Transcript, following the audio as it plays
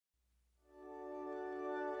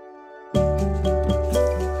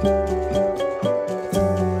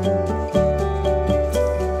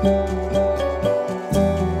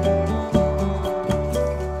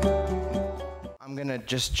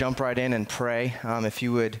just jump right in and pray. If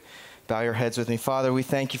you would bow your heads with me. Father, we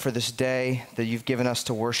thank you for this day that you've given us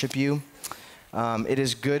to worship you. It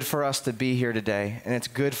is good for us to be here today, and it's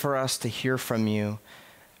good for us to hear from you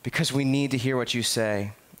because we need to hear what you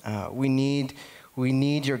say. We need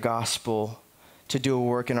your gospel to do a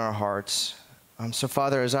work in our hearts. So,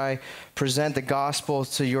 Father, as I present the gospel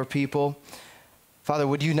to your people, Father,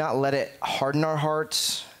 would you not let it harden our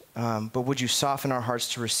hearts, but would you soften our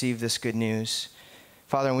hearts to receive this good news?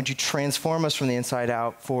 Father, and would you transform us from the inside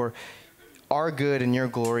out for our good and your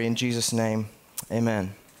glory in Jesus' name,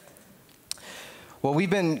 amen. Well, we've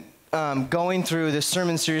been going through this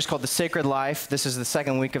sermon series called The Sacred Life. This is the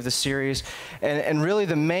second week of the series. And really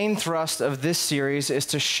the main thrust of this series is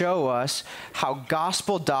to show us how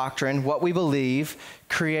gospel doctrine, what we believe,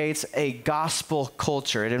 creates a gospel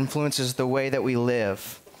culture. It influences the way that we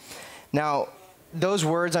live. Now, those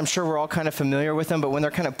words, I'm sure we're all kind of familiar with them, but when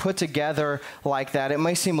they're kind of put together like that, it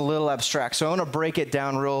might seem a little abstract. So I want to break it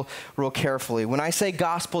down real carefully. When I say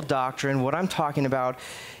gospel doctrine, what I'm talking about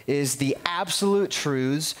is the absolute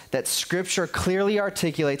truths that Scripture clearly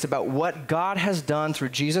articulates about what God has done through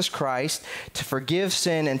Jesus Christ to forgive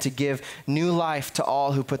sin and to give new life to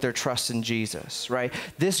all who put their trust in Jesus, right?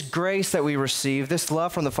 This grace that we receive, this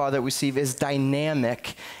love from the Father that we receive is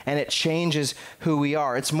dynamic, and it changes who we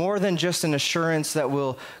are. It's more than just an assurance that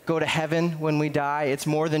we'll go to heaven when we die. It's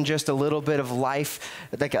more than just a little bit of life,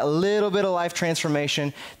 like a little bit of life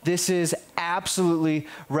transformation. This is absolutely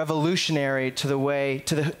revolutionary to the way,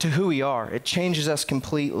 to who we are. It changes us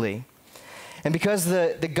completely. And because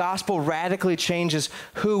the gospel radically changes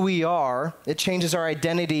who we are, it changes our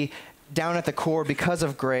identity down at the core because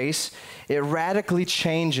of grace, it radically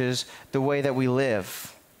changes the way that we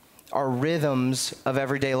live, our rhythms of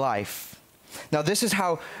everyday life. Now, this is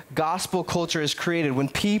how gospel culture is created, when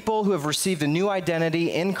people who have received a new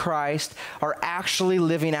identity in Christ are actually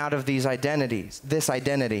living out of this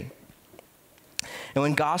identity. And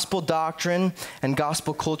when gospel doctrine and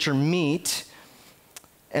gospel culture meet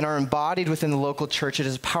and are embodied within the local church, it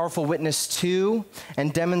is a powerful witness to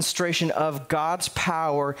and demonstration of God's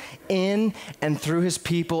power in and through his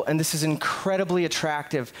people, and this is incredibly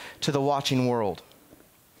attractive to the watching world.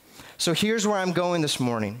 So here's where I'm going this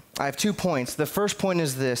morning. I have 2 points. The first point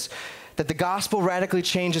is this, that the gospel radically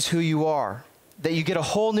changes who you are, that you get a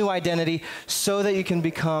whole new identity so that you can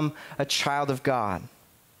become a child of God.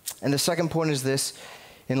 And the second point is this,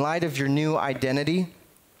 in light of your new identity,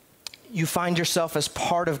 you find yourself as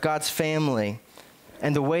part of God's family,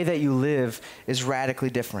 and the way that you live is radically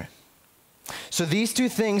different. So these two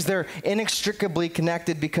things, they're inextricably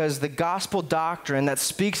connected because the gospel doctrine that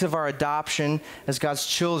speaks of our adoption as God's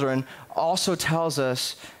children also tells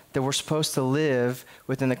us that we're supposed to live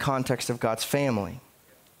within the context of God's family.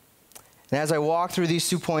 And as I walk through these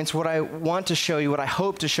 2 points, what I want to show you, what I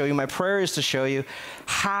hope to show you, my prayer is to show you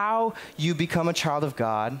how you become a child of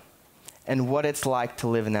God and what it's like to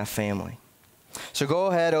live in that family. So go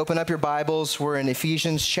ahead, open up your Bibles. We're in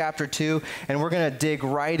Ephesians chapter 2, and we're going to dig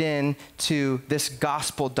right into this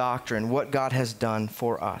gospel doctrine, what God has done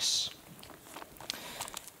for us.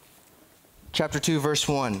 Chapter 2, verse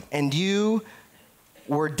 1, and you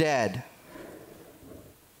were dead.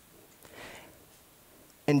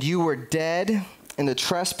 And you were dead in the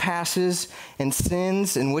trespasses and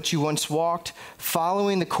sins in which you once walked,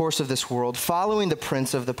 following the course of this world, following the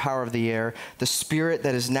prince of the power of the air, the spirit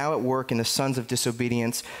that is now at work in the sons of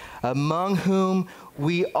disobedience, among whom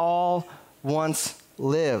we all once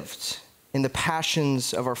lived in the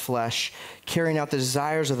passions of our flesh, carrying out the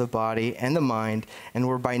desires of the body and the mind, and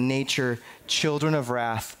were by nature children of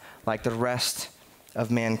wrath like the rest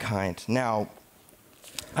of mankind. Now,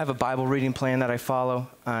 I have a Bible reading plan that I follow,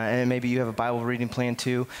 and maybe you have a Bible reading plan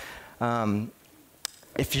too.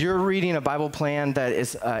 If you're reading a Bible plan that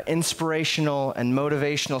is inspirational and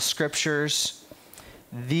motivational scriptures,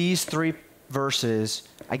 these 3 verses,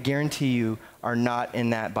 I guarantee you, are not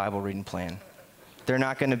in that Bible reading plan. They're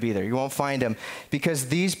not going to be there. You won't find them. Because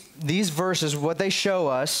these verses, what they show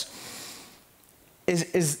us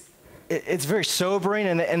is it's very sobering,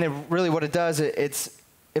 and really what it does,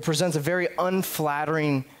 it presents a very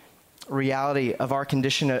unflattering reality of our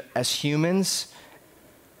condition as humans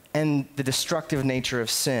and the destructive nature of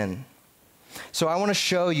sin. So I want to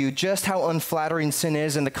show you just how unflattering sin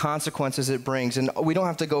is and the consequences it brings. And we don't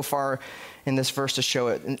have to go far in this verse to show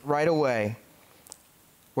it. And right away,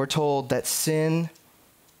 we're told that sin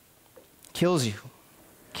kills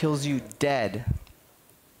you dead.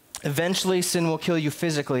 Eventually, sin will kill you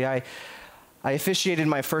physically. I officiated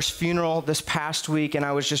my first funeral this past week, and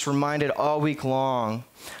I was just reminded all week long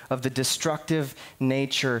of the destructive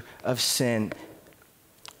nature of sin,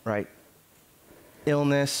 right?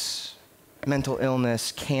 illness, mental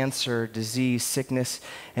illness, cancer, disease, sickness,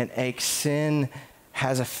 and ache. Sin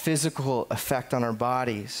has a physical effect on our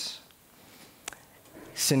bodies.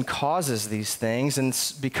 Sin causes these things, and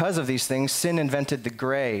because of these things, sin invented the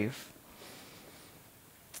grave.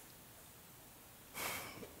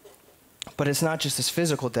 But it's not just this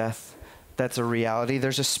physical death that's a reality.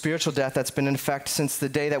 There's a spiritual death that's been in effect since the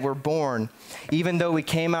day that we're born. Even though we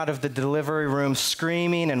came out of the delivery room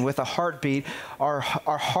screaming and with a heartbeat, our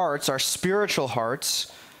hearts, our spiritual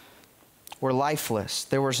hearts, were lifeless.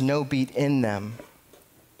 There was no beat in them.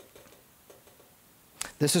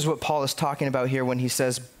 This is what Paul is talking about here when he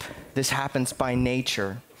says this happens by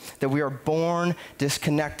nature, that we are born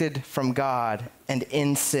disconnected from God and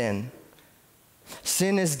in sin.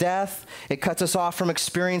 Sin is death. It cuts us off from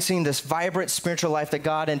experiencing this vibrant spiritual life that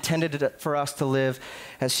God intended for us to live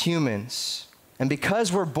as humans. And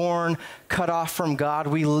because we're born cut off from God,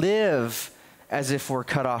 we live as if we're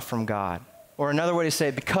cut off from God. Or another way to say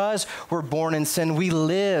it, because we're born in sin, we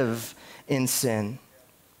live in sin.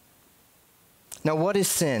 Now, what is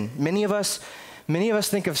sin? Many of us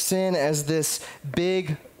think of sin as this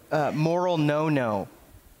big moral no-no.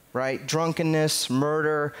 Right? Drunkenness,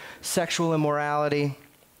 murder, sexual immorality.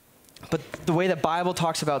 But the way the Bible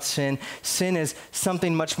talks about sin, sin is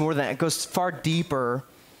something much more than that. It goes far deeper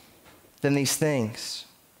than these things.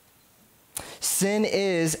 Sin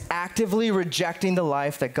is actively rejecting the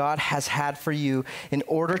life that God has had for you in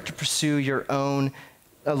order to pursue your own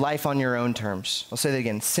life on your own terms. I'll say that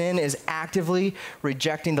again. Sin is actively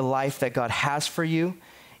rejecting the life that God has for you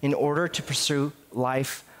in order to pursue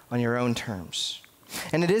life on your own terms.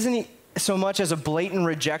 And it isn't so much as a blatant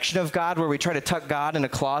rejection of God where we try to tuck God in a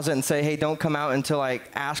closet and say, hey, don't come out until I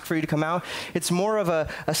ask for you to come out. It's more of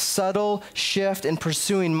a subtle shift in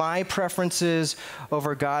pursuing my preferences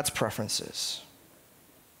over God's preferences.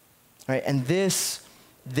 Right? And this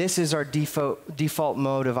is our default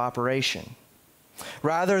mode of operation.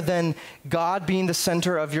 Rather than God being the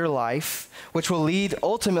center of your life, which will lead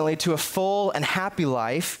ultimately to a full and happy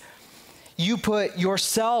life, you put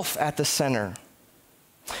yourself at the center.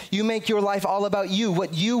 You make your life all about you,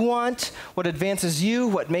 what you want, what advances you,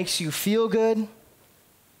 what makes you feel good.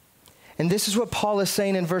 And this is what Paul is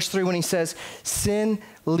saying in verse 3 when he says, sin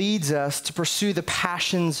leads us to pursue the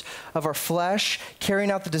passions of our flesh,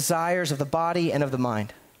 carrying out the desires of the body and of the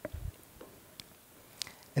mind.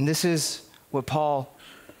 And this is what Paul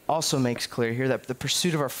also makes clear here, that the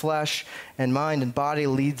pursuit of our flesh and mind and body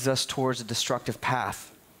leads us towards a destructive path.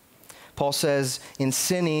 Paul says, in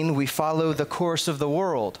sinning, we follow the course of the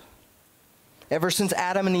world. Ever since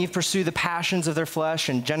Adam and Eve pursued the passions of their flesh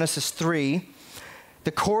in Genesis 3,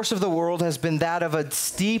 the course of the world has been that of a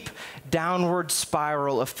steep downward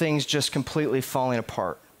spiral of things just completely falling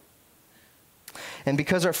apart. And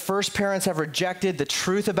because our first parents have rejected the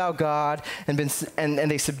truth about God and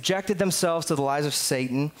they subjected themselves to the lies of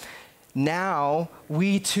Satan, now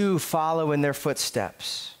we too follow in their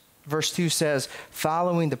footsteps. Verse 2 says,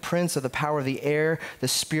 following the prince of the power of the air, the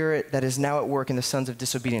spirit that is now at work in the sons of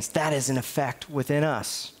disobedience. That is in effect within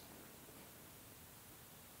us.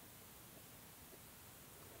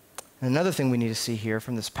 And another thing we need to see here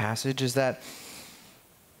from this passage is that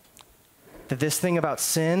this thing about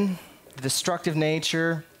sin, the destructive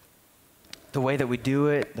nature, the way that we do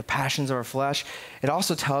it, the passions of our flesh, it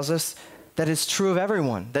also tells us that it's true of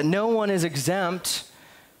everyone, that no one is exempt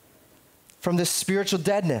from this spiritual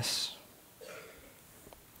deadness.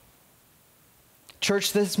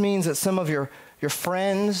 Church, this means that some of your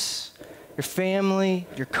friends, your family,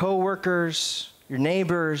 your coworkers, your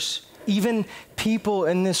neighbors, even people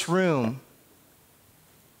in this room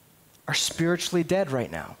are spiritually dead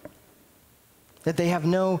right now. That they have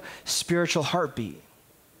no spiritual heartbeat.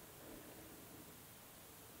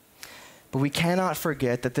 But we cannot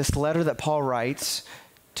forget that this letter that Paul writes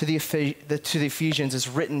to the Ephesians is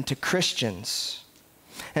written to Christians.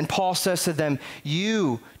 And Paul says to them,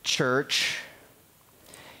 you, church,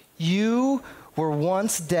 you were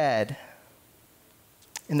once dead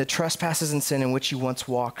in the trespasses and sin in which you once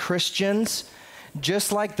walked. Christians,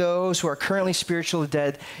 just like those who are currently spiritually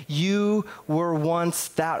dead, you were once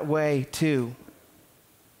that way too.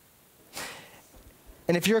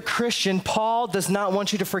 And if you're a Christian, Paul does not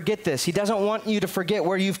want you to forget this. He doesn't want you to forget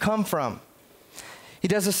where you've come from. He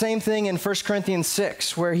does the same thing in 1 Corinthians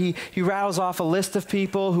 6, where he rattles off a list of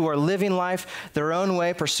people who are living life their own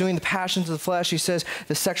way, pursuing the passions of the flesh. He says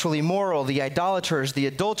the sexually immoral, the idolaters, the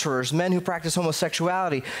adulterers, men who practice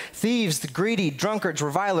homosexuality, thieves, the greedy, drunkards,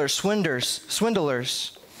 revilers,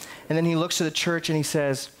 swindlers. And then he looks to the church and he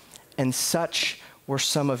says, and such were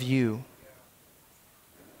some of you.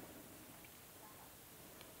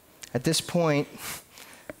 At this point,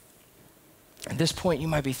 you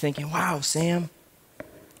might be thinking, wow, Sam,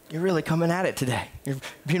 you're really coming at it today. You're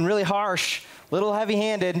being really harsh, a little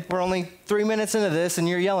heavy-handed. We're only 3 minutes into this, and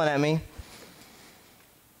you're yelling at me.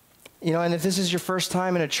 You know, and if this is your first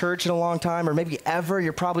time in a church in a long time, or maybe ever,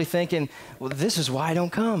 you're probably thinking, well, this is why I don't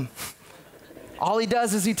come. All he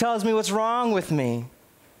does is he tells me what's wrong with me.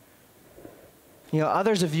 You know,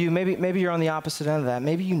 others of you, maybe you're on the opposite end of that.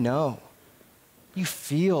 Maybe you know. You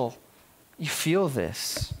feel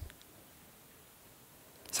this.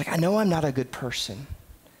 It's like, I know I'm not a good person.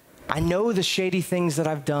 I know the shady things that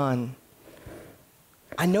I've done.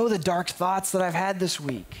 I know the dark thoughts that I've had this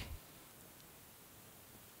week.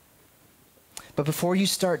 But before you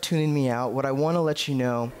start tuning me out, what I want to let you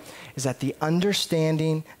know is that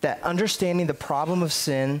understanding the problem of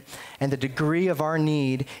sin and the degree of our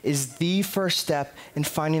need is the first step in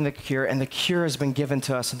finding the cure, and the cure has been given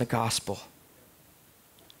to us in the gospel.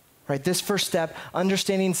 Right? This first step,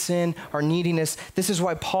 understanding sin, our neediness, this is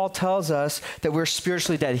why Paul tells us that we're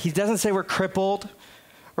spiritually dead. He doesn't say we're crippled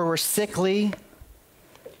or we're sickly.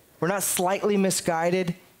 We're not slightly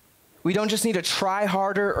misguided. We don't just need to try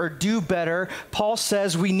harder or do better. Paul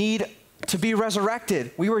says we need to be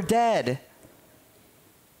resurrected. We were dead.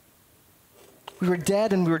 We were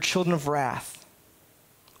dead and we were children of wrath.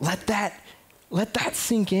 Let that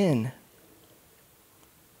sink in.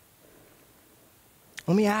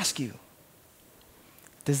 Let me ask you,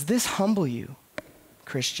 does this humble you,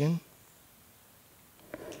 Christian?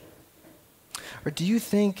 Or do you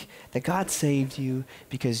think that God saved you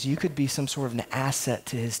because you could be some sort of an asset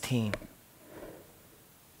to his team?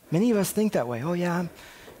 Many of us think that way. Oh yeah,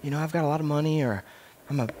 I've got a lot of money, or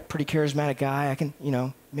I'm a pretty charismatic guy. I can,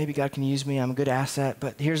 maybe God can use me. I'm a good asset.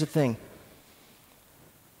 But here's the thing.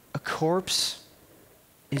 A corpse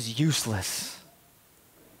is useless.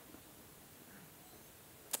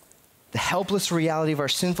 The helpless reality of our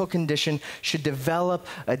sinful condition should develop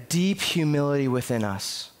a deep humility within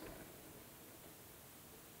us.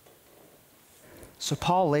 So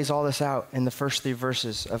Paul lays all this out in the first 3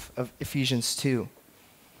 verses of Ephesians 2.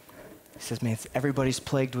 He says, man, everybody's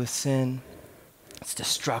plagued with sin. It's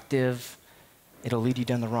destructive. It'll lead you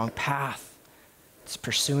down the wrong path. It's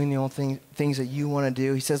pursuing the old things that you want to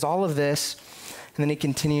do. He says all of this, and then he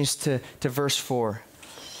continues to verse 4.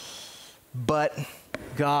 But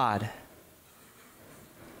God.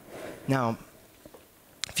 Now,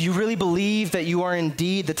 if you really believe that you are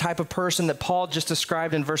indeed the type of person that Paul just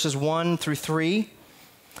described in verses 1 through 3,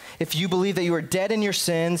 if you believe that you are dead in your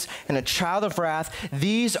sins and a child of wrath,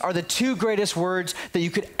 these are the 2 greatest words that you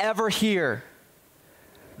could ever hear.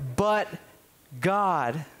 But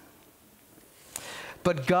God.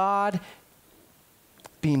 But God,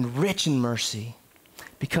 being rich in mercy,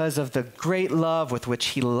 because of the great love with which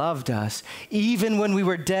he loved us, even when we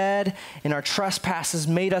were dead and our trespasses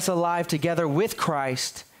made us alive together with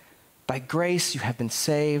Christ, by grace you have been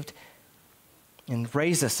saved, and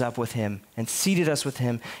raised us up with him and seated us with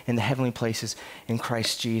him in the heavenly places in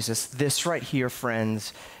Christ Jesus. This right here,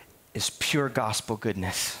 friends, is pure gospel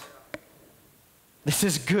goodness. This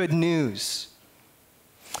is good news.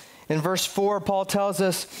 In verse 4, Paul tells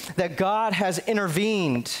us that God has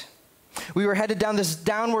intervened. We were headed down this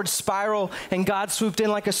downward spiral, and God swooped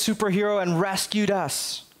in like a superhero and rescued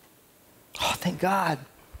us. Oh, thank God.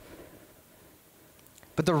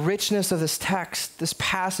 But the richness of this text, this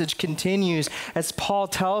passage continues as Paul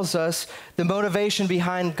tells us the motivation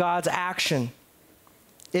behind God's action.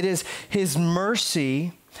 It is his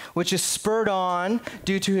mercy, which is spurred on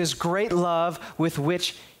due to his great love with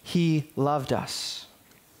which he loved us.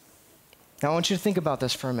 Now, I want you to think about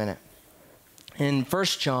this for a minute. In 1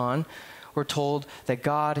 John, we're told that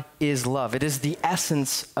God is love. It is the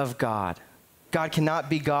essence of God. God cannot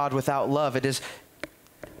be God without love. It is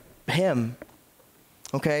him.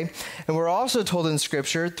 Okay? And we're also told in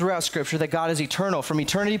Scripture, throughout Scripture, that God is eternal, from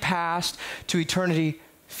eternity past to eternity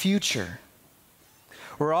future.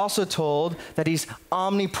 We're also told that he's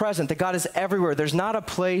omnipresent, that God is everywhere. There's not a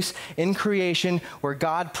place in creation where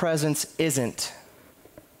God's presence isn't.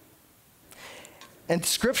 And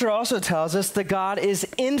Scripture also tells us that God is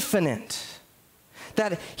infinite,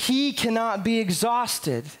 that he cannot be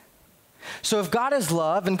exhausted. So if God is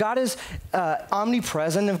love, and God is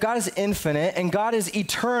omnipresent, if God is infinite, and God is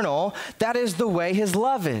eternal, that is the way his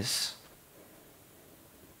love is.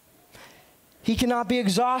 He cannot be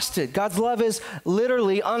exhausted. God's love is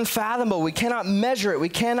literally unfathomable. We cannot measure it. We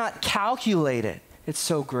cannot calculate it. It's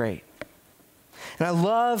so great. And I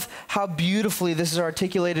love how beautifully this is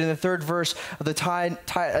articulated in the 3rd verse of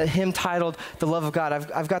the hymn titled, The Love of God.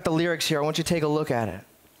 I've got the lyrics here. I want you to take a look at it.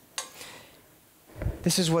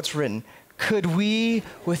 This is what's written. could we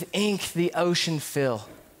with ink the ocean fill.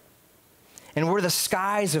 And were the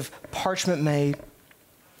skies of parchment made,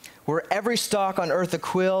 were every stalk on earth a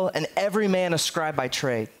quill, and every man a scribe by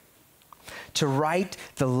trade, to write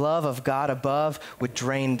the love of God above would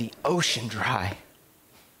drain the ocean dry.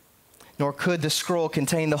 Nor could the scroll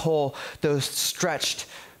contain the whole, though stretched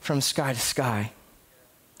from sky to sky.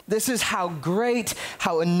 This is how great,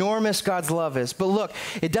 how enormous God's love is. But look,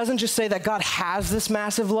 it doesn't just say that God has this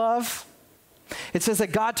massive love. It says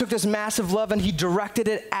that God took this massive love and he directed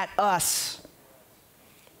it at us.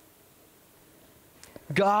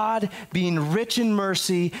 God being rich in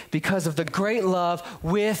mercy because of the great love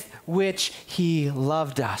with which he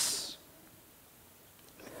loved us.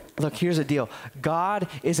 Look, here's the deal. God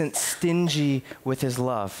isn't stingy with his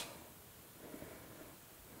love.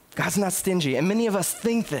 God's not stingy. And many of us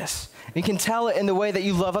think this. You can tell it in the way that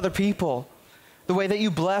you love other people, the way that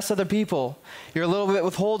you bless other people. You're a little bit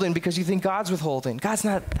withholding because you think God's withholding. God's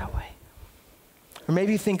not that way. Or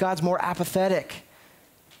maybe you think God's more apathetic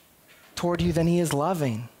toward you than he is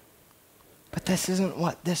loving. But this isn't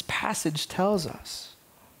what this passage tells us.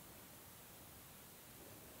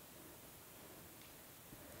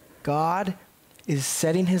 God is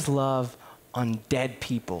setting his love on dead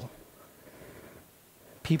people.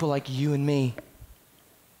 People like you and me.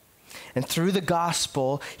 And through the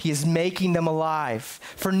gospel, he is making them alive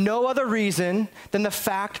for no other reason than the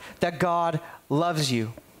fact that God loves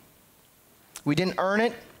you. We didn't earn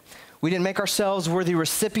it. We didn't make ourselves worthy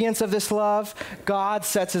recipients of this love. God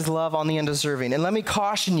sets his love on the undeserving. And let me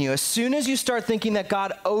caution you, as soon as you start thinking that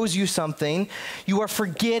God owes you something, you are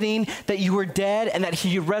forgetting that you were dead and that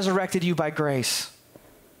he resurrected you by grace.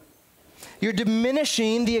 You're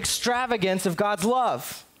diminishing the extravagance of God's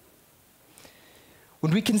love.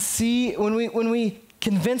 When we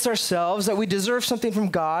convince ourselves that we deserve something from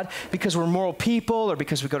God because we're moral people, or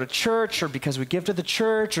because we go to church, or because we give to the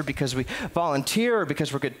church, or because we volunteer, or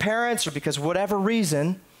because we're good parents, or because whatever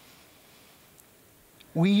reason,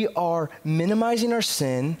 we are minimizing our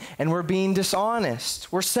sin and we're being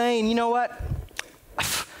dishonest. We're saying, you know what?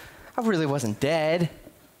 I really wasn't dead.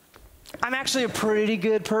 I'm actually a pretty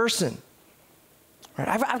good person. Right?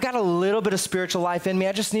 I've got a little bit of spiritual life in me.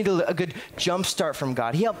 I just need a good jump start from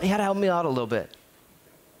God. He had to help me out a little bit.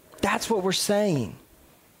 That's what we're saying.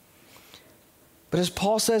 But as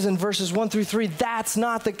Paul says in verses 1 through 3, that's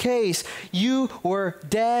not the case. You were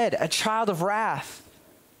dead, a child of wrath.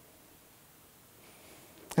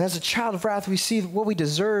 And as a child of wrath, we see what we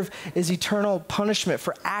deserve is eternal punishment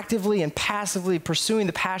for actively and passively pursuing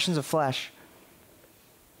the passions of flesh.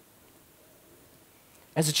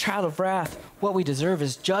 As a child of wrath, what we deserve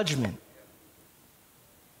is judgment.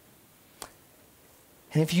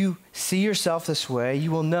 And if you see yourself this way,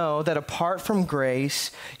 you will know that apart from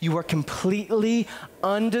grace, you are completely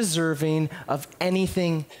undeserving of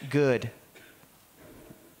anything good.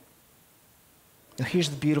 Now, here's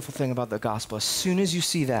the beautiful thing about the gospel. As soon as you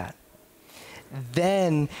see that,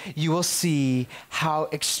 then you will see how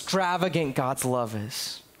extravagant God's love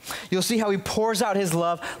is. You'll see how he pours out his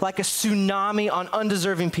love like a tsunami on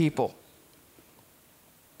undeserving people.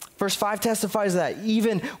 Verse 5 testifies that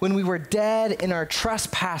even when we were dead in our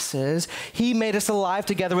trespasses, he made us alive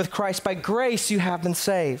together with Christ. By grace you have been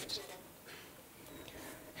saved.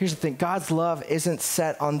 Here's the thing. God's love isn't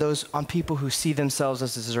set on people who see themselves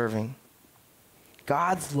as deserving.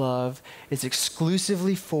 God's love is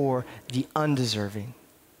exclusively for the undeserving.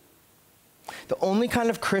 The only kind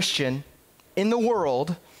of Christian in the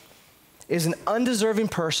world is an undeserving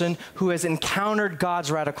person who has encountered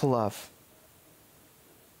God's radical love.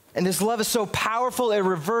 And this love is so powerful, it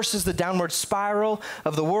reverses the downward spiral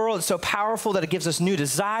of the world. It's so powerful that it gives us new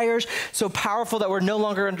desires, so powerful that we're no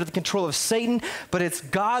longer under the control of Satan, but it's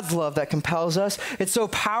God's love that compels us. It's so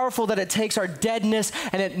powerful that it takes our deadness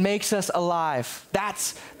and it makes us alive.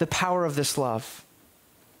 That's the power of this love.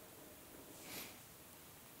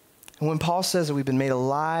 And when Paul says that we've been made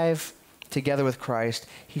alive together with Christ,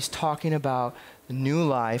 he's talking about the new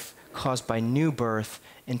life caused by new birth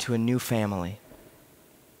into a new family.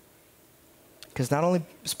 Because not only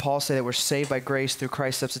does Paul say that we're saved by grace through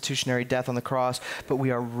Christ's substitutionary death on the cross, but we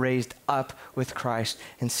are raised up with Christ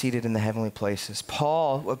and seated in the heavenly places.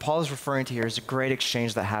 What Paul is referring to here is a great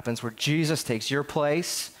exchange that happens where Jesus takes your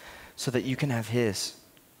place so that you can have his.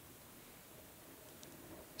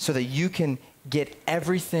 So that you can get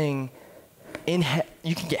everything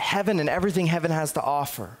you can get heaven and everything heaven has to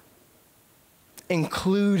offer,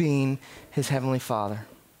 including his heavenly Father.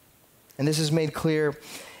 And this is made clear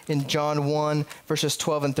in John 1, verses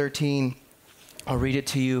 12 and 13. I'll read it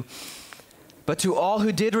to you. But to all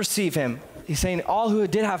who did receive him, he's saying all who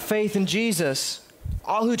did have faith in Jesus,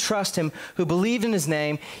 All who trust him, who believe in his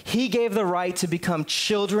name, he gave the right to become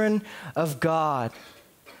children of God,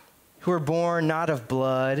 who are born not of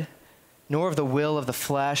blood, nor of the will of the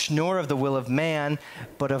flesh, nor of the will of man,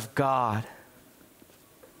 but of God.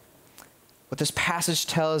 What this passage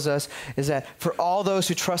tells us is that for all those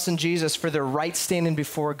who trust in Jesus for their right standing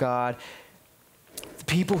before God, the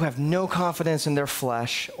people who have no confidence in their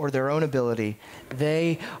flesh or their own ability,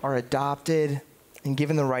 they are adopted and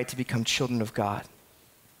given the right to become children of God.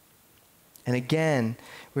 And again,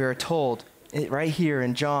 we are told right here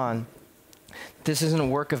in John, this isn't a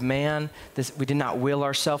work of man. We did not will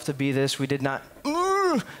ourselves to be this. We did not,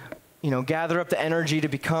 gather up the energy to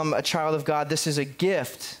become a child of God. This is a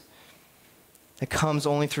gift that comes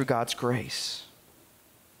only through God's grace.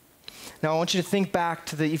 Now, I want you to think back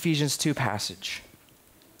to the Ephesians 2 passage,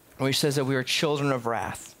 where he says that we are children of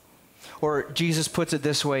wrath. Or Jesus puts it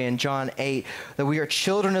this way in John 8, that we are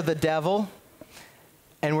children of the devil,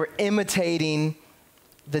 and we're imitating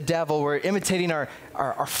the devil. We're imitating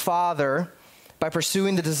our father by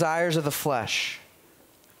pursuing the desires of the flesh.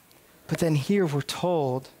 But then here we're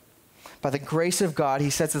told, by the grace of God,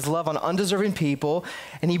 he sets his love on undeserving people,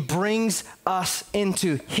 and he brings us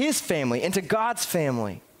into his family, into God's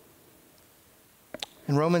family.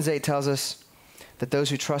 And Romans 8 tells us that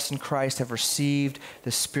those who trust in Christ have received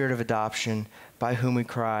the spirit of adoption, by whom we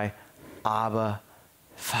cry, Abba,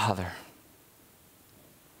 Father.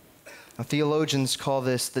 Now, theologians call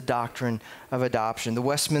this the doctrine of adoption. The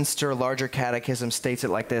Westminster Larger Catechism states it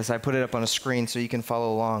like this. I put it up on a screen so you can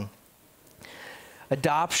follow along.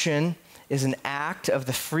 Adoption is an act of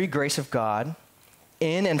the free grace of God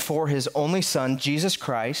in and for his only Son, Jesus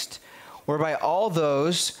Christ, whereby all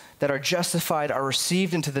those that are justified are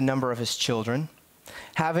received into the number of his children,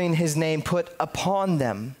 having his name put upon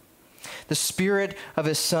them, the Spirit of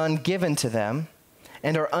his Son given to them,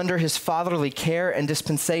 and are under his fatherly care and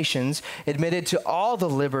dispensations, admitted to all the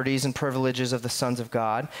liberties and privileges of the sons of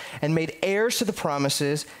God, and made heirs to the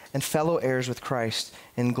promises and fellow heirs with Christ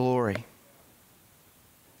in glory.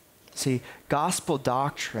 See, gospel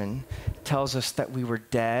doctrine tells us that we were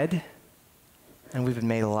dead and we've been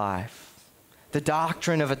made alive. The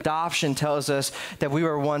doctrine of adoption tells us that we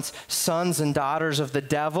were once sons and daughters of the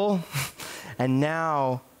devil, and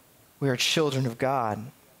now we are children of God.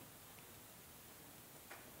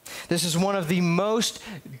 This is one of the most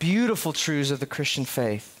beautiful truths of the Christian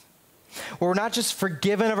faith, where we're not just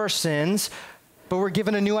forgiven of our sins, but we're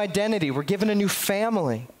given a new identity. We're given a new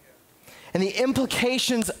family. And the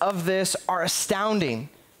implications of this are astounding.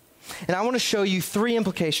 And I want to show you three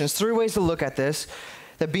implications, three ways to look at this,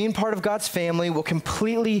 that being part of God's family will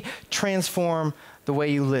completely transform the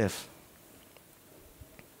way you live.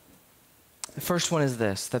 The first one is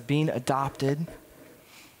this, that being adopted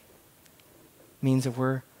means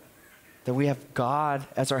that we have God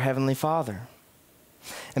as our Heavenly Father.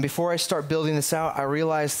 And before I start building this out, I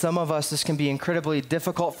realize some of us, this can be incredibly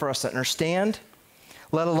difficult for us to understand,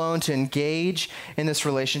 let alone to engage in this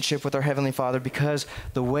relationship with our Heavenly Father, because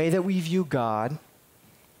the way that we view God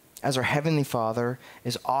as our Heavenly Father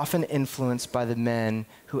is often influenced by the men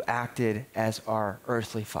who acted as our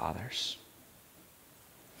earthly fathers.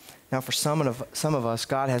 Now, for some of us,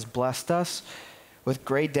 God has blessed us with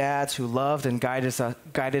great dads who loved and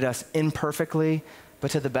guided us imperfectly,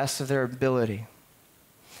 but to the best of their ability.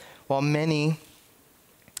 While many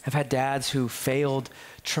have had dads who failed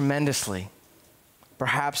tremendously.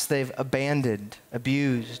 Perhaps they've abandoned,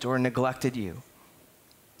 abused, or neglected you.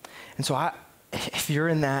 And so if you're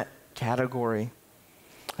in that category,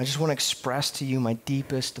 I just want to express to you my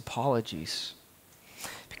deepest apologies,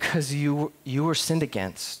 because you were sinned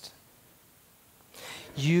against.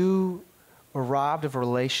 You were robbed of a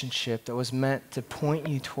relationship that was meant to point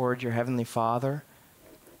you toward your Heavenly Father,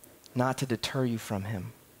 not to deter you from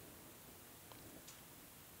him.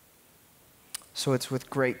 So it's with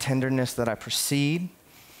great tenderness that I proceed,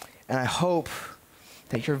 and I hope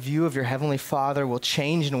that your view of your Heavenly Father will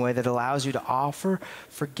change in a way that allows you to offer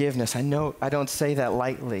forgiveness. I know I don't say that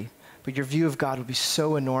lightly, but your view of God will be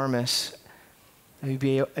so enormous that you'll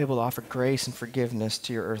be able to offer grace and forgiveness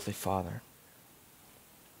to your earthly father.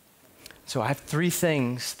 So I have three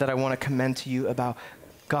things that I want to commend to you about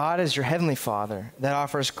God as your Heavenly Father that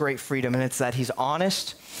offers great freedom, and it's that he's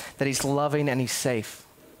honest, that he's loving, and he's safe.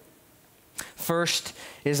 First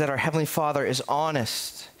is that our Heavenly Father is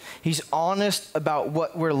honest. He's honest about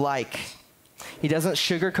what we're like. He doesn't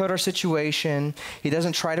sugarcoat our situation. He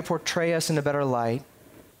doesn't try to portray us in a better light.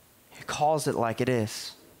 He calls it like it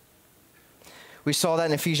is. We saw that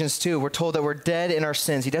in Ephesians 2. We're told that we're dead in our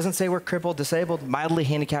sins. He doesn't say we're crippled, disabled, mildly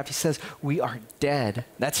handicapped. He says we are dead.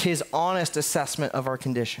 That's his honest assessment of our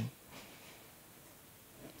condition.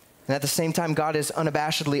 And at the same time, God is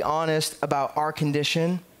unabashedly honest about our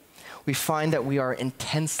condition. We find that we are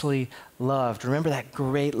intensely loved. Remember that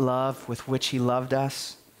great love with which he loved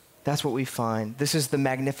us? That's what we find. This is the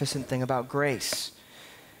magnificent thing about grace.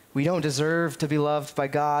 We don't deserve to be loved by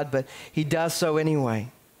God, but he does so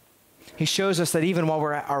anyway. He shows us that even while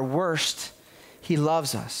we're at our worst, he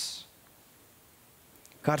loves us.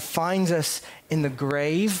 God finds us in the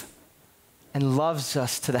grave and loves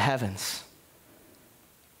us to the heavens.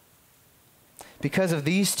 Because of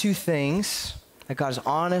these two things, that God is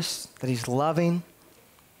honest, that he's loving,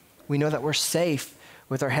 we know that we're safe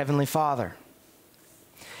with our Heavenly Father.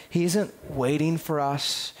 He isn't waiting for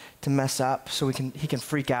us to mess up so he can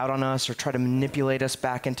freak out on us or try to manipulate us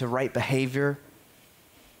back into right behavior.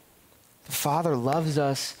 The Father loves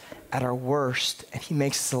us at our worst, and he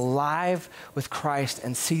makes us alive with Christ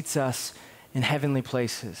and seats us in heavenly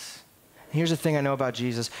places. And here's the thing I know about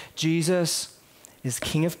Jesus. Jesus is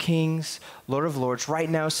King of Kings, Lord of Lords, right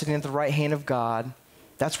now sitting at the right hand of God.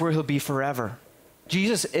 That's where he'll be forever.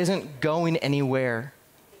 Jesus isn't going anywhere,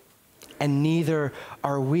 and neither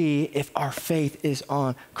are we if our faith is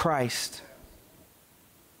on Christ.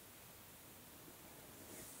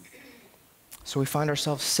 So we find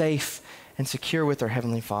ourselves safe and secure with our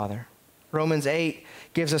Heavenly Father. Romans 8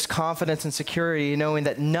 gives us confidence and security, knowing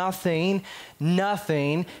that nothing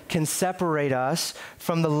can separate us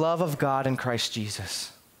from the love of God in Christ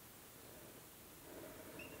Jesus.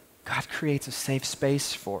 God creates a safe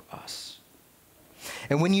space for us.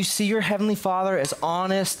 And when you see your Heavenly Father as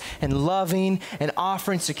honest and loving and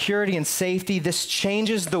offering security and safety, this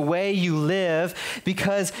changes the way you live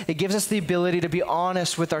because it gives us the ability to be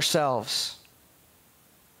honest with ourselves.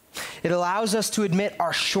 It allows us to admit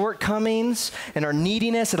our shortcomings and our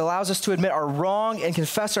neediness. It allows us to admit our wrong and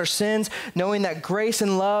confess our sins, knowing that grace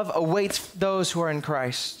and love awaits those who are in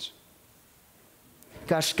Christ.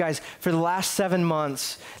 Gosh, guys, for the last 7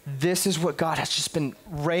 months, this is what God has just been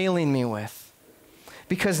railing me with.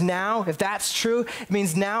 Because now, if that's true, it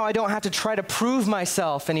means now I don't have to try to prove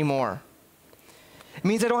myself anymore. It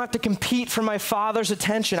means I don't have to compete for my Father's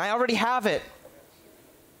attention. I already have it.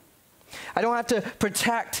 I don't have to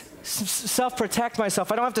self-protect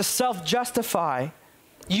myself. I don't have to self-justify.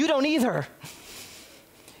 You don't either.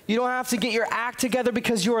 You don't have to get your act together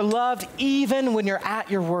because you are loved even when you're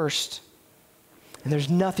at your worst. And there's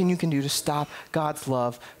nothing you can do to stop God's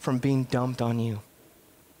love from being dumped on you.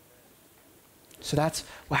 So that's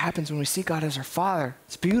what happens when we see God as our Father.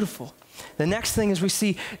 It's beautiful. The next thing is we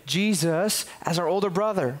see Jesus as our older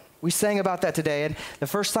brother. We sang about that today, and the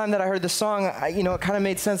first time that I heard the song, it kind of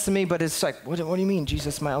made sense to me, but it's like, what do you mean,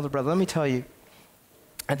 Jesus, my elder brother? Let me tell you.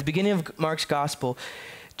 At the beginning of Mark's gospel,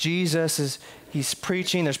 he's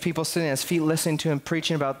preaching. There's people sitting at his feet listening to him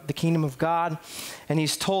preaching about the kingdom of God, and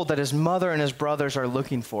he's told that his mother and his brothers are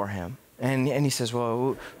looking for him. And he says,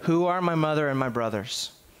 well, who are my mother and my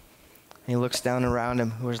brothers? And he looks down around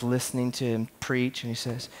him who is listening to him preach, and he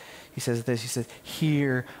says this,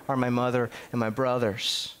 here are my mother and my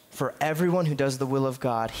brothers. For everyone who does the will of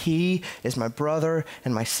God, he is my brother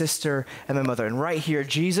and my sister and my mother. And right here,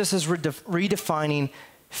 Jesus is redefining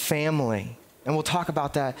family. And we'll talk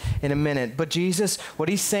about that in a minute. But Jesus, what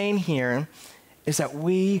he's saying here is that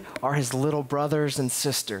we are his little brothers and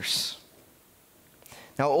sisters.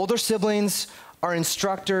 Now, older siblings are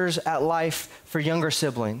instructors at life for younger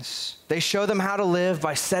siblings. They show them how to live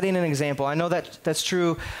by setting an example. I know that's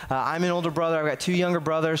true. I'm an older brother. I've got 2 younger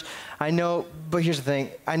brothers. I know, but here's the thing.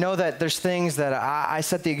 I know that there's things that I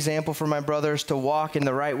set the example for my brothers to walk in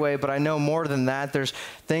the right way, but I know more than that. There's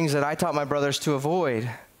things that I taught my brothers to avoid.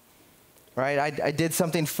 Right? I did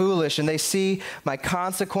something foolish, and they see my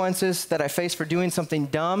consequences that I face for doing something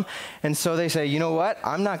dumb, and so they say, you know what?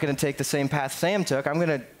 I'm not going to take the same path Sam took. I'm going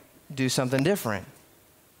to do something different.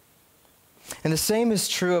 And the same is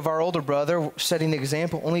true of our older brother setting the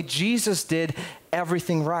example, only Jesus did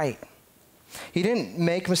everything right. He didn't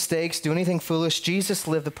make mistakes, do anything foolish. Jesus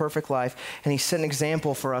lived the perfect life, and he set an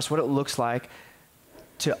example for us what it looks like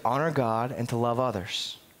to honor God and to love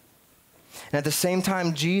others. And at the same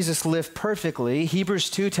time, Jesus lived perfectly. Hebrews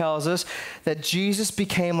 2 tells us that Jesus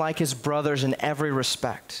became like his brothers in every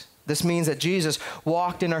respect. This means that Jesus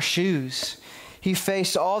walked in our shoes. He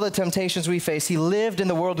faced all the temptations we face. He lived in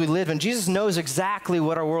the world we live in. Jesus knows exactly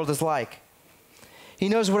what our world is like. He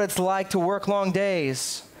knows what it's like to work long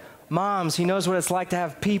days. Moms, he knows what it's like to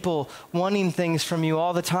have people wanting things from you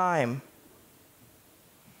all the time.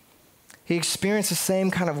 He experienced the same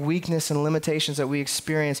kind of weakness and limitations that we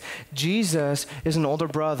experience. Jesus is an older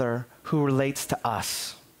brother who relates to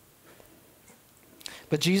us.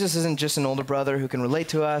 But Jesus isn't just an older brother who can relate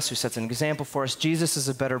to us, who sets an example for us. Jesus is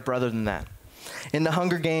a better brother than that. In the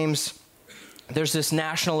Hunger Games, there's this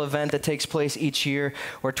national event that takes place each year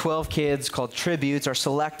where 12 kids called tributes are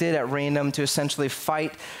selected at random to essentially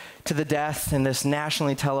fight to the death in this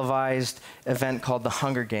nationally televised event called the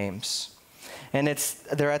Hunger Games. And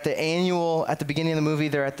they're at the beginning of the movie,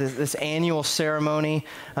 they're at this annual ceremony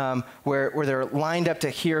where they're lined up to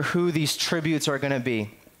hear who these tributes are going to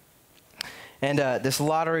be. And this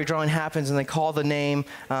lottery drawing happens, and they call the name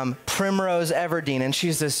Primrose Everdeen. And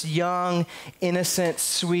she's this young, innocent,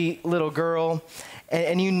 sweet little girl.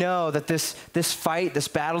 And you know that this fight, this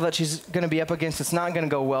battle that she's going to be up against, it's not going to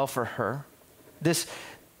go well for her.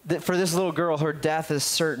 For this little girl, her death is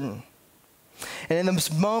certain. And in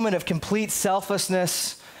this moment of complete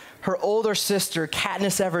selflessness, her older sister,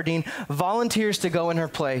 Katniss Everdeen, volunteers to go in her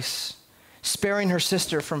place, sparing her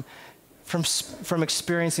sister from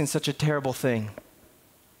experiencing such a terrible thing.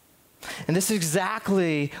 And this is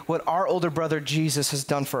exactly what our older brother Jesus has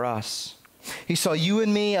done for us. He saw you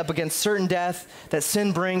and me up against certain death that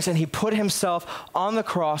sin brings, and he put himself on the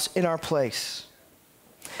cross in our place.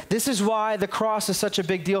 This is why the cross is such a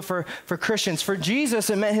big deal for Christians. For Jesus,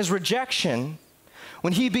 it meant his rejection.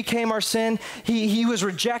 When he became our sin, he was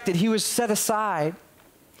rejected. He was set aside.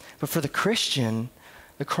 But for the Christian,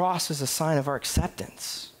 the cross is a sign of our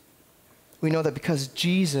acceptance. We know that because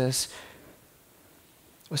Jesus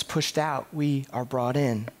was pushed out, we are brought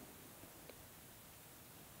in.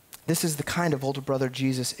 This is the kind of older brother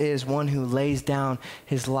Jesus is, one who lays down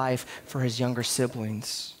his life for his younger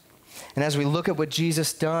siblings. And as we look at what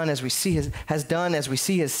Jesus done, as we see as we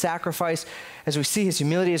see his sacrifice, as we see his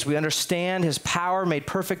humility, as we understand his power made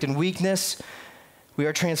perfect in weakness, we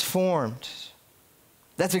are transformed.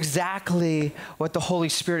 That's exactly what the Holy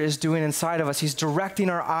Spirit is doing inside of us. He's directing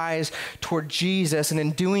our eyes toward Jesus, and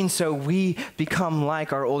in doing so, we become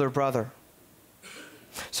like our older brother.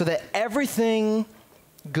 So that everything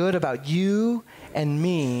good about you and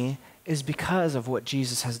me is because of what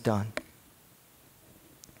Jesus has done.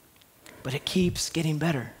 But it keeps getting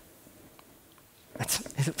better.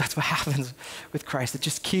 That's what happens with Christ. It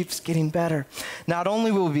just keeps getting better. Not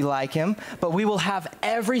only will we be like him, but we will have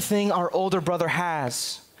everything our older brother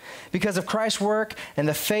has. Because of Christ's work and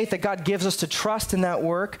the faith that God gives us to trust in that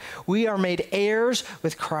work, we are made heirs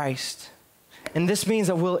with Christ. And this means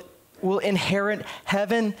that we'll inherit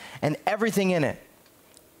heaven and everything in it.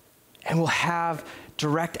 And we'll have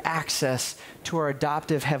direct access to our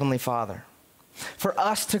adoptive Heavenly Father. For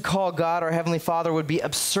us to call God our Heavenly Father would be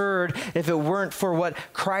absurd if it weren't for what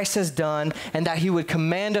Christ has done and that he would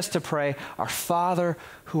command us to pray, "Our Father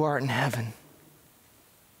who art in heaven."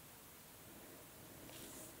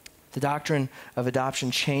 The doctrine of adoption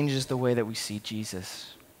changes the way that we see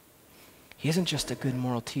Jesus. He isn't just a good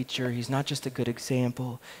moral teacher. He's not just a good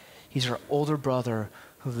example. He's our older brother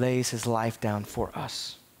who lays his life down for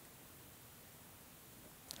us.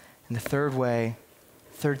 And the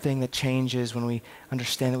third thing that changes when we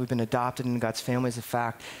understand that we've been adopted into God's family is the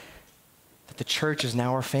fact that the church is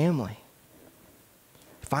now our family.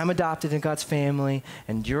 If I'm adopted into God's family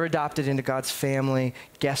and you're adopted into God's family,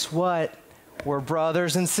 guess what? We're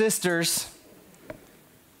brothers and sisters.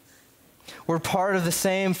 We're part of the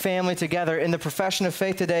same family together. In the profession of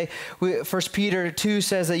faith today, 1 Peter 2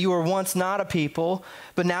 says that you were once not a people,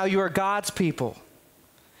 but now you are God's people.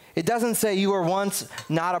 It doesn't say you were once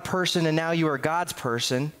not a person and now you are God's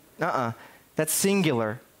person. That's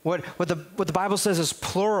singular. What the Bible says is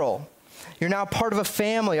plural. You're now part of a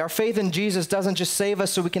family. Our faith in Jesus doesn't just save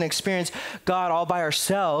us so we can experience God all by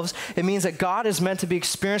ourselves. It means that God is meant to be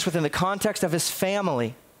experienced within the context of his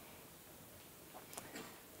family.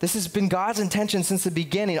 This has been God's intention since the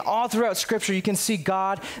beginning. All throughout Scripture, you can see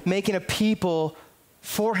God making a people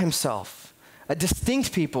for himself. A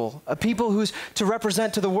distinct people, a people who's to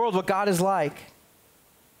represent to the world what God is like.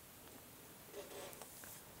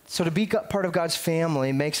 So to be part of God's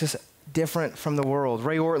family makes us different from the world.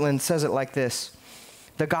 Ray Ortlund says it like this: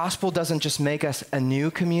 the gospel doesn't just make us a new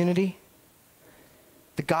community.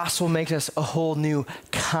 The gospel makes us a whole new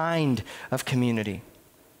kind of community.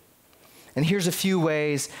 And here's a few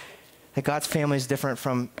ways that God's family is different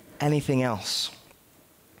from anything else.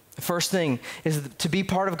 The first thing is to be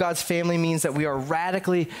part of God's family means that we are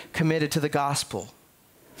radically committed to the gospel.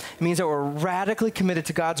 It means that we're radically committed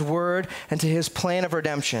to God's word and to his plan of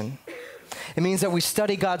redemption. It means that we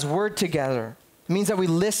study God's word together. It means that we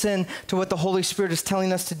listen to what the Holy Spirit is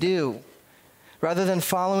telling us to do. Rather than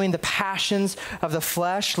following the passions of the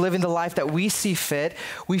flesh, living the life that we see fit,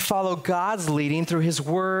 we follow God's leading through his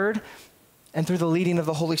word and through the leading of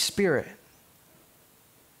the Holy Spirit.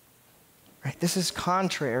 Right? This is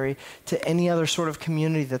contrary to any other sort of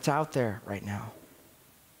community that's out there right now.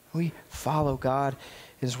 We follow God,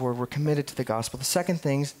 His word. We're committed to the gospel. The second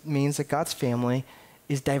thing means that God's family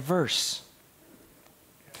is diverse.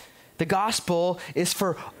 The gospel is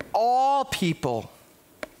for all people.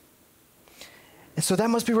 And so that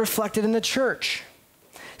must be reflected in the church.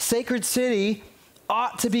 Sacred City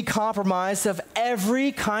ought to be comprised of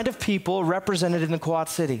every kind of people represented in the Quad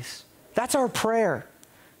Cities. That's our prayer,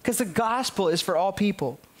 because the gospel is for all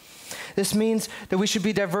people. This means that we should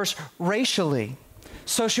be diverse racially,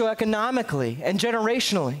 socioeconomically, and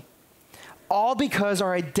generationally, all because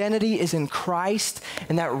our identity is in Christ,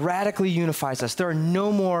 and that radically unifies us. There are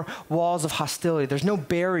no more walls of hostility. There's no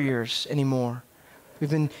barriers anymore. We've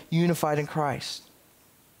been unified in Christ.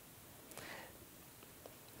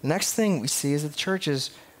 The next thing we see is that the church is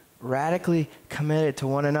radically committed to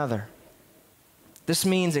one another. This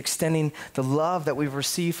means extending the love that we've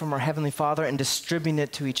received from our Heavenly Father and distributing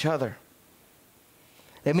it to each other.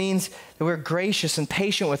 It means that we're gracious and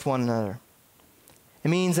patient with one another. It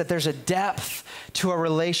means that there's a depth to our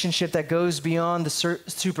relationship that goes beyond the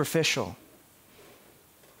superficial.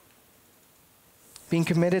 Being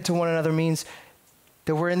committed to one another means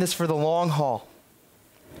that we're in this for the long haul.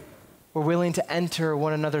 We're willing to enter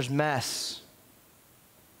one another's mess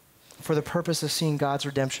for the purpose of seeing God's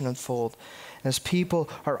redemption unfold. And as people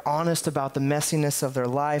are honest about the messiness of their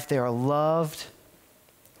life, they are loved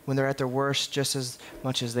when they're at their worst just as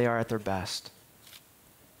much as they are at their best.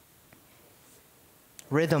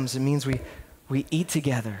 Rhythms, it means we eat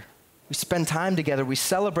together. We spend time together. We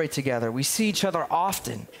celebrate together. We see each other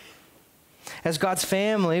often. As God's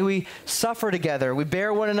family, we suffer together. We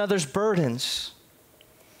bear one another's burdens.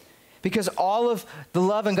 Because all of the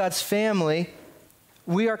love in God's family,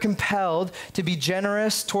 we are compelled to be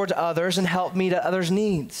generous towards others and help meet others'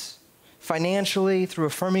 needs. Financially, through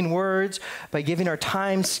affirming words, by giving our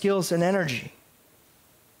time, skills, and energy.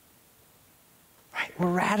 Right? We're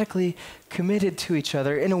radically committed to each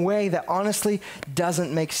other in a way that honestly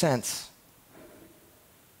doesn't make sense.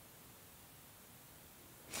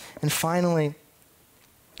 And finally,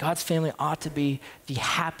 God's family ought to be the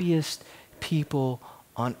happiest people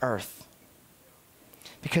on earth,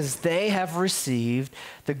 because they have received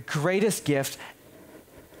the greatest gift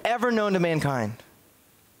ever known to mankind: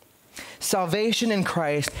 salvation in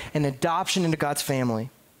Christ and adoption into God's family.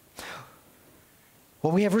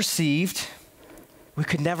 What we have received, we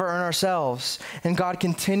could never earn ourselves, and God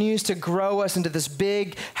continues to grow us into this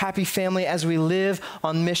big, happy family as we live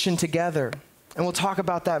on mission together. And we'll talk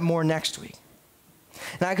about that more next week.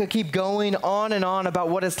 And I could keep going on and on about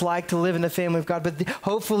what it's like to live in the family of God, but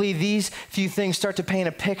hopefully these few things start to paint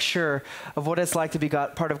a picture of what it's like to be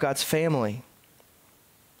part of God's family.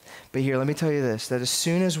 But here, let me tell you this, that as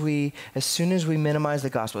soon as we minimize the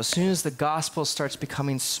gospel, as soon as the gospel starts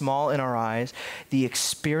becoming small in our eyes, the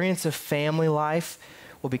experience of family life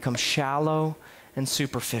will become shallow and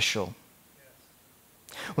superficial.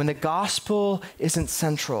 When the gospel isn't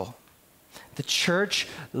central, the church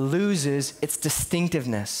loses its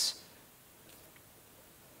distinctiveness.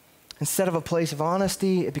 Instead of a place of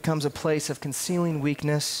honesty, it becomes a place of concealing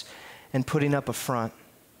weakness and putting up a front.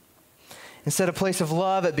 Instead of a place of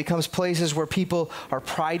love, it becomes places where people are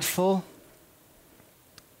prideful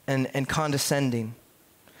and condescending.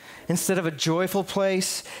 Instead of a joyful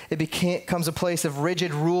place, it becomes a place of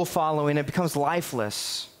rigid rule following. It becomes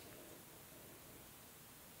lifeless.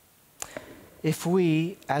 If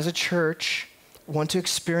we, as a church, want to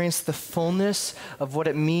experience the fullness of what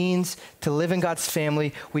it means to live in God's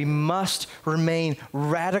family, we must remain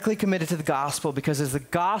radically committed to the gospel, because it's the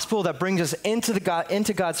gospel that brings us into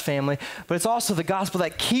God's family, but it's also the gospel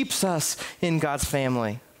that keeps us in God's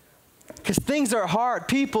family. Because things are hard.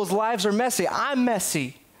 People's lives are messy. I'm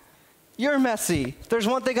messy. You're messy. There's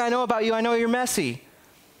one thing I know about you. I know you're messy.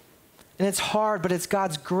 And it's hard, but it's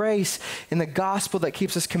God's grace in the gospel that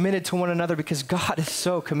keeps us committed to one another, because God is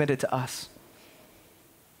so committed to us.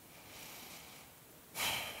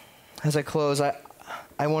 As I close, I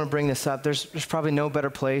want to bring this up. There's probably no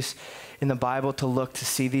better place in the Bible to look to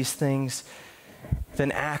see these things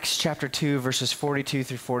than Acts chapter 2, verses 42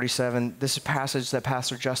 through 47. This is a passage that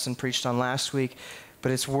Pastor Justin preached on last week,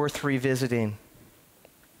 but it's worth revisiting.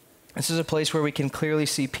 This is a place where we can clearly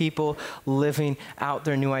see people living out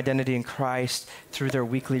their new identity in Christ through their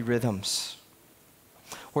weekly rhythms.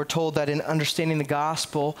 We're told that in understanding the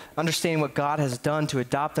gospel, understanding what God has done to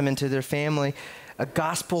adopt them into their family, a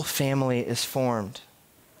gospel family is formed.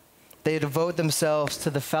 They devote themselves to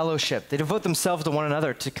the fellowship. They devote themselves to one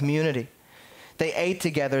another, to community. They ate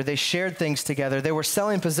together. They shared things together. They were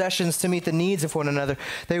selling possessions to meet the needs of one another.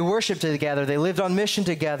 They worshiped together. They lived on mission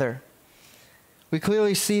together. We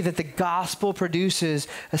clearly see that the gospel produces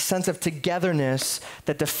a sense of togetherness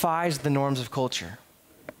that defies the norms of culture.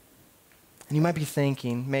 And you might be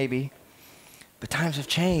thinking, maybe, but times have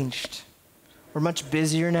changed. We're much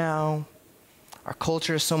busier now. Our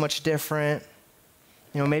culture is so much different.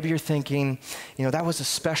 Maybe you're thinking, that was a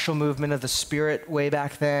special movement of the Spirit way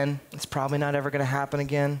back then. It's probably not ever going to happen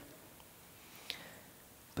again.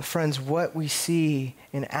 But friends, what we see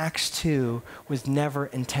in Acts 2 was never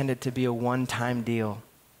intended to be a one-time deal.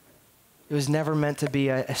 It was never meant to be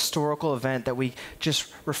a historical event that we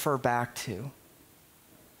just refer back to.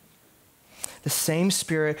 The same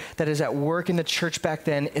Spirit that is at work in the church back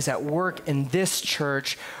then is at work in this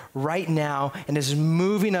church right now and is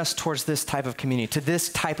moving us towards this type of community, to this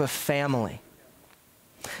type of family.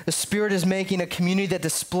 The Spirit is making a community that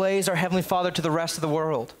displays our Heavenly Father to the rest of the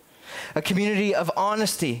world. A community of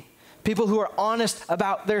honesty, people who are honest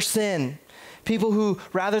about their sin, people who,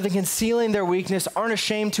 rather than concealing their weakness, aren't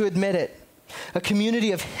ashamed to admit it. A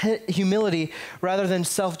community of humility rather than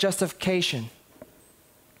self-justification.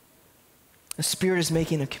 The Spirit is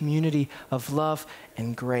making a community of love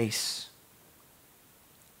and grace.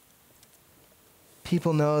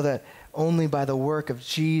 People know that only by the work of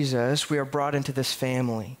Jesus we are brought into this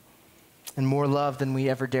family and more love than we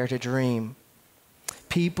ever dare to dream.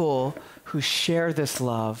 People who share this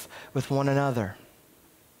love with one another.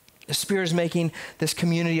 The Spirit is making this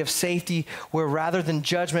community of safety where rather than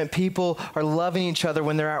judgment, people are loving each other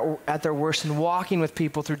when they're at their worst and walking with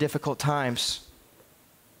people through difficult times.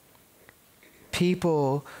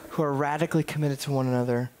 People who are radically committed to one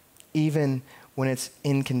another, even when it's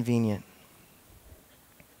inconvenient.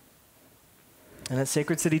 And at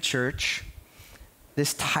Sacred City Church,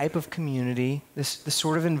 this type of community, this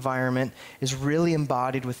sort of environment is really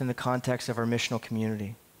embodied within the context of our missional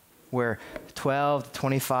community, where 12 to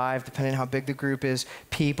 25, depending on how big the group is,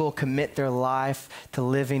 people commit their life to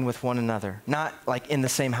living with one another. Not like in the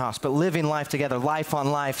same house, but living life together, life on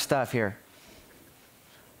life stuff here.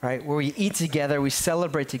 Right? Where we eat together, we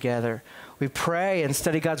celebrate together, we pray and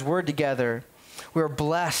study God's word together. We're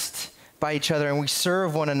blessed by each other and we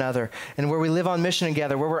serve one another, and where we live on mission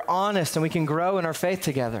together, where we're honest and we can grow in our faith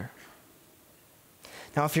together.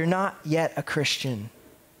 Now, if you're not yet a Christian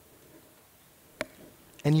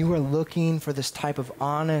and you are looking for this type of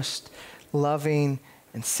honest, loving,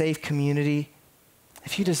 and safe community,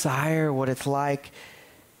 if you desire what it's like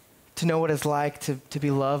to know what it's like to be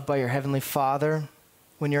loved by your Heavenly Father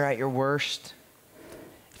when you're at your worst,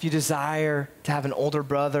 if you desire to have an older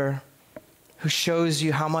brother who shows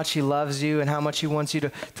you how much he loves you and how much he wants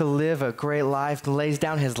you to live a great life, lays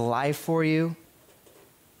down his life for you,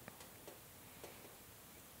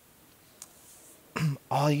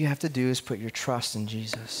 all you have to do is put your trust in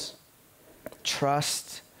Jesus.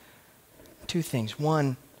 Trust two things.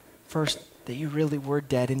 One, first, that you really were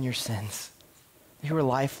dead in your sins. You were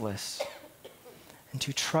lifeless. And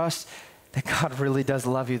to trust that God really does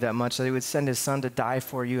love you that much, that he would send his son to die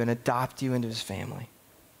for you and adopt you into his family.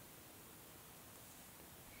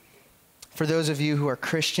 For those of you who are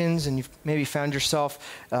Christians and you've maybe found yourself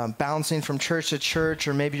bouncing from church to church,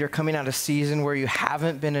 or maybe you're coming out of a season where you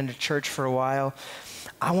haven't been in a church for a while,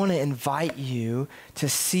 I want to invite you to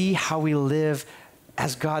see how we live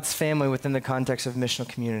as God's family within the context of missional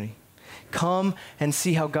community. Come and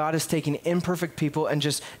see how God is taking imperfect people and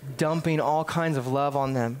just dumping all kinds of love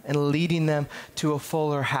on them and leading them to a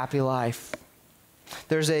fuller, happy life.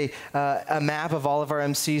 There's a map of all of our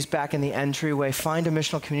MCs back in the entryway. Find a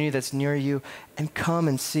missional community that's near you and come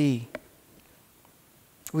and see.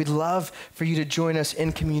 We'd love for you to join us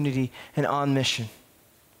in community and on mission.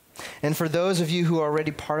 And for those of you who are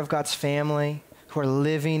already part of God's family, who are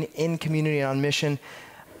living in community and on mission,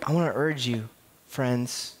 I want to urge you,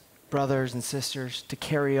 friends, brothers and sisters, to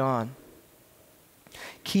carry on.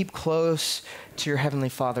 Keep close to your Heavenly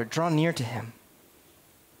Father. Draw near to him.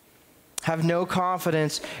 Have no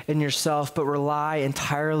confidence in yourself, but rely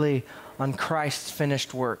entirely on Christ's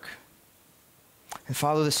finished work. And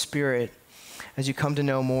follow the Spirit as you come to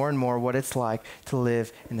know more and more what it's like to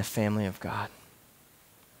live in the family of God.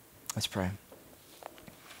 Let's pray.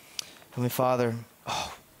 Heavenly Father,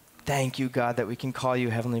 thank you, God, that we can call you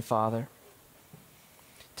Heavenly Father.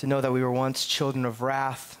 To know that we were once children of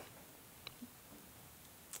wrath.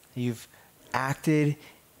 You've acted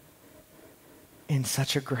in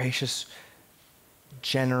such a gracious,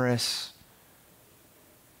 generous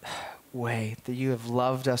way, that you have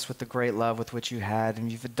loved us with the great love with which you had,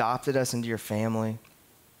 and you've adopted us into your family.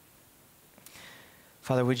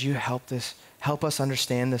 Father, would you help us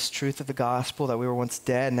understand this truth of the gospel, that we were once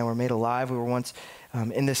dead and now we're made alive. We were once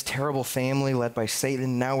in this terrible family led by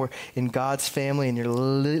Satan. Now we're in God's family, and you're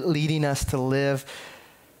leading us to live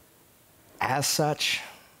as such.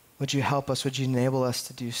 Would you help us? Would you enable us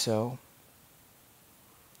to do so?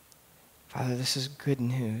 Father, this is good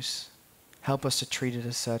news. Help us to treat it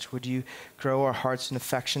as such. Would you grow our hearts and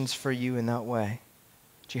affections for you in that way?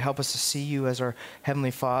 Would you help us to see you as our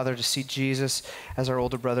Heavenly Father, to see Jesus as our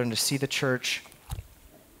older brother, and to see the church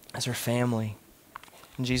as our family?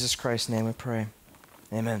 In Jesus Christ's name we pray.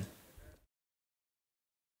 Amen.